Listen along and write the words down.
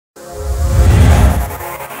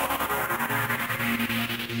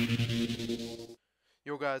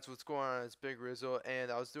guys, what's going on? It's Bigrizzo, and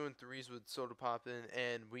I was doing threes with Soda Poppin',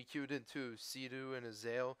 and we queued into Cdew and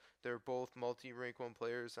Azael. They're both multi-rank 1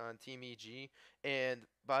 players on Team EG. And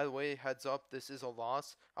by the way, heads up, this is a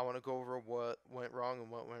loss. I want to go over what went wrong and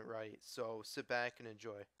what went right. So sit back and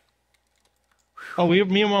enjoy. Oh, me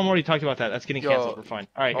and Mom already talked about that. That's getting canceled. We're fine.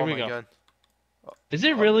 All right, here we go. God. Is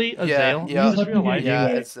it really Azael? Yeah. Is this real life? Yeah,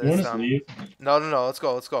 it's leave? No, let's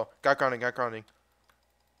go. Got grounding.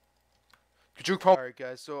 Alright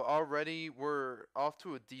guys, so already we're off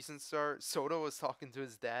to a decent start. Soda was talking to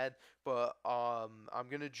his dad, but I'm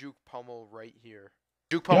gonna juke Pummel right here.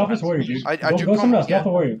 Juke Pummel. Get off his warrior, dude. I go juke somewhere Pummel else. Get off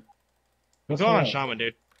the warrior. I'm going on Shaman,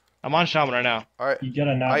 dude. I'm on Shaman right now. Alright. You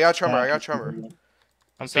gotta not I got Tremor.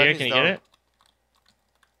 I'm fair. Can you get it?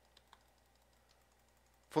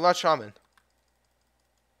 Full out Shaman.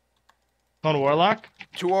 On Warlock?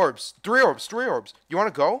 2 orbs. 3 orbs. You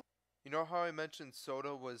wanna go? You know how I mentioned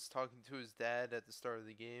Soda was talking to his dad at the start of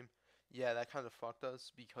the game? Yeah, that kind of fucked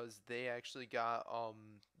us because they actually got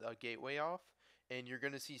a gateway off, and you're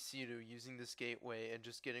gonna see Cdew using this gateway and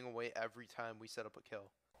just getting away every time we set up a kill.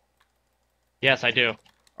 Yes, I do.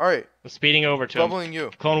 Alright. I'm speeding over to Bubbling him.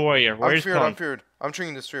 you. Clone Warrior. Where's Clone? I'm feared. I'm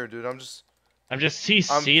treating this fear, dude. I'm just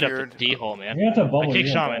CC'd up the D-hole, man. You have to bubble. I kick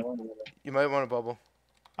Shaman. You might want to bubble.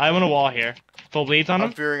 I'm on a wall here. Full bleeds on him?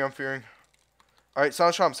 I'm fearing. Alright,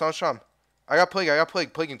 Silent Sham. I got plague.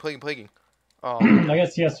 Plaguing. I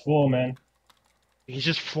got CS full, man. He's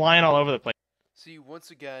just flying all over the place. See,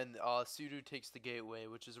 once again, Cdew takes the gateway,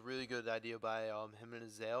 which is a really good idea by him and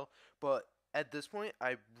Azael. But at this point,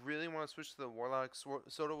 I really want to switch to the Warlock.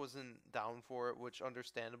 Soda wasn't down for it, which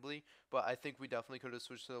understandably, but I think we definitely could have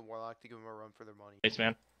switched to the Warlock to give him a run for their money. Thanks,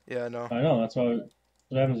 man. Yeah, I know. I know, that's why.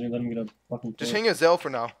 What happens when you let him get a fucking. Just hang Azael for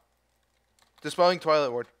now. Dispelling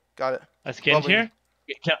Twilight Ward. Got it. A skin's here?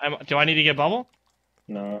 Do I need to get bubble?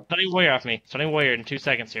 No. Stunning Warrior off me. Stunning Warrior in 2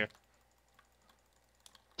 seconds here.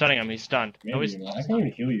 Stunning him. He's stunned. Maybe, no, I can't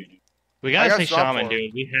even heal you, dude. We gotta take Shaman,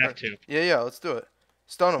 dude. We have to. Yeah, let's do it.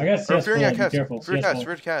 Stun him. I got CS Fearing full, be careful.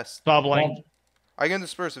 Fear cast. Bubbling. I can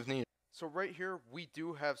disperse if needed. So right here, we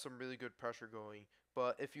do have some really good pressure going.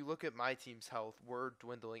 But if you look at my team's health, we're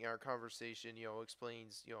dwindling. Our conversation,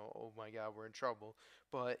 explains, oh my god, we're in trouble.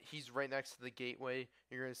 But he's right next to the gateway.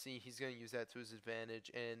 You're going to see he's going to use that to his advantage,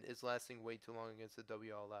 and it's lasting way too long against the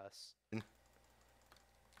WLS.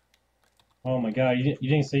 Oh my god, you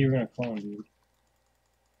didn't say you were gonna clone, dude.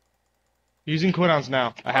 Using cooldowns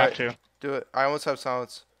now. I have to. Do it. I almost have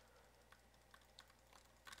silence.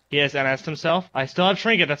 He has NS'd himself. I still have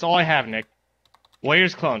Trinket. That's all I have, Nick.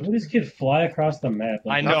 Warrior's cloned. Let this kid fly across the map.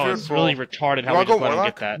 I know, it's really retarded how we just let him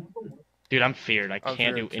get that. Dude, I'm feared. I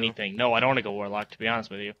can't do anything. No, I don't want to go Warlock, to be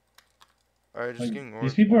honest with you. Alright, just getting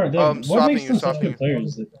these people are... what makes them such good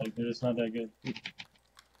players? They're just not that good.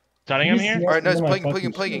 Stunning him here? Alright, nice.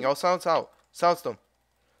 Plaguing. I'll silence out. Silence them.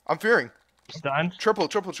 I'm fearing. Stunned. Triple.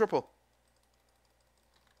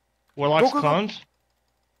 Warlock's cloned.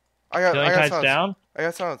 I got silenced. Down. I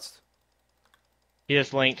got silenced. He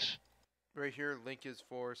just linked. Right here, Link is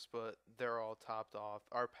forced, but they're all topped off.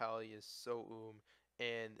 Our pally is so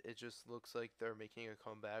and it just looks like they're making a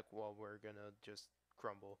comeback while we're gonna just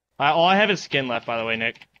crumble. All I have is skin left, by the way,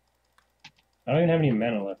 Nick. I don't even have any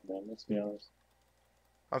mana left, man. Let's be honest.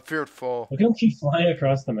 I'm feared full. Look at him keep flying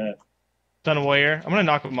across the map. Stun Warrior. I'm gonna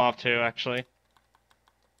knock him off too, actually.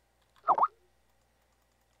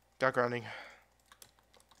 Got grounding.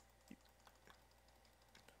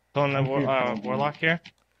 Pulling the Warlock here.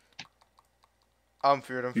 I'm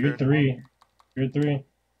feared. Feared 3. Feared 3.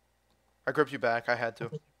 I gripped you back. I had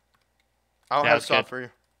to. I don't have a stop for you.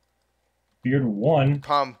 Feared 1.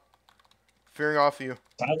 Palm. Fearing off of you.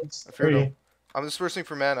 Silence 3. I'm dispersing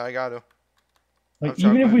for mana. I got to. Like,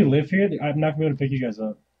 even if we live here, I'm not going to be able to pick you guys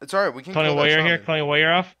up. It's alright. We can kill Warrior here. Cloning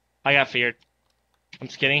Warrior off. I got feared. I'm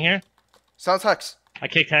skidding here. Sounds Hex. I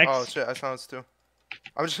kicked Hex. Oh shit, I silenced too.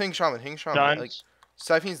 I'm just hitting Shaman. Done. Like,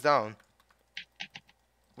 Siphon's down.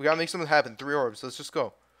 We gotta make something happen. 3 orbs. Let's just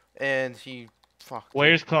go. And he... Fuck.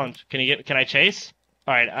 Warrior's cloned. Can I chase?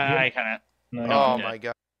 Alright, I kinda... Oh my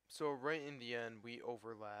god. So right in the end, we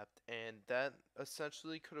overlapped, and that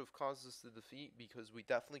essentially could have caused us the defeat because we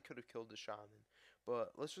definitely could have killed the Shaman.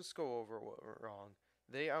 But let's just go over what went wrong.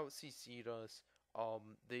 They out-CC'd us.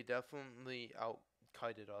 They definitely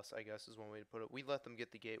out-kited us, I guess is one way to put it. We let them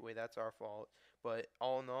get the gateway. That's our fault. But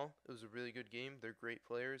all in all, it was a really good game. They're great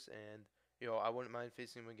players, and I wouldn't mind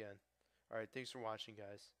facing them again. Alright, thanks for watching,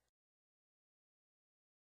 guys.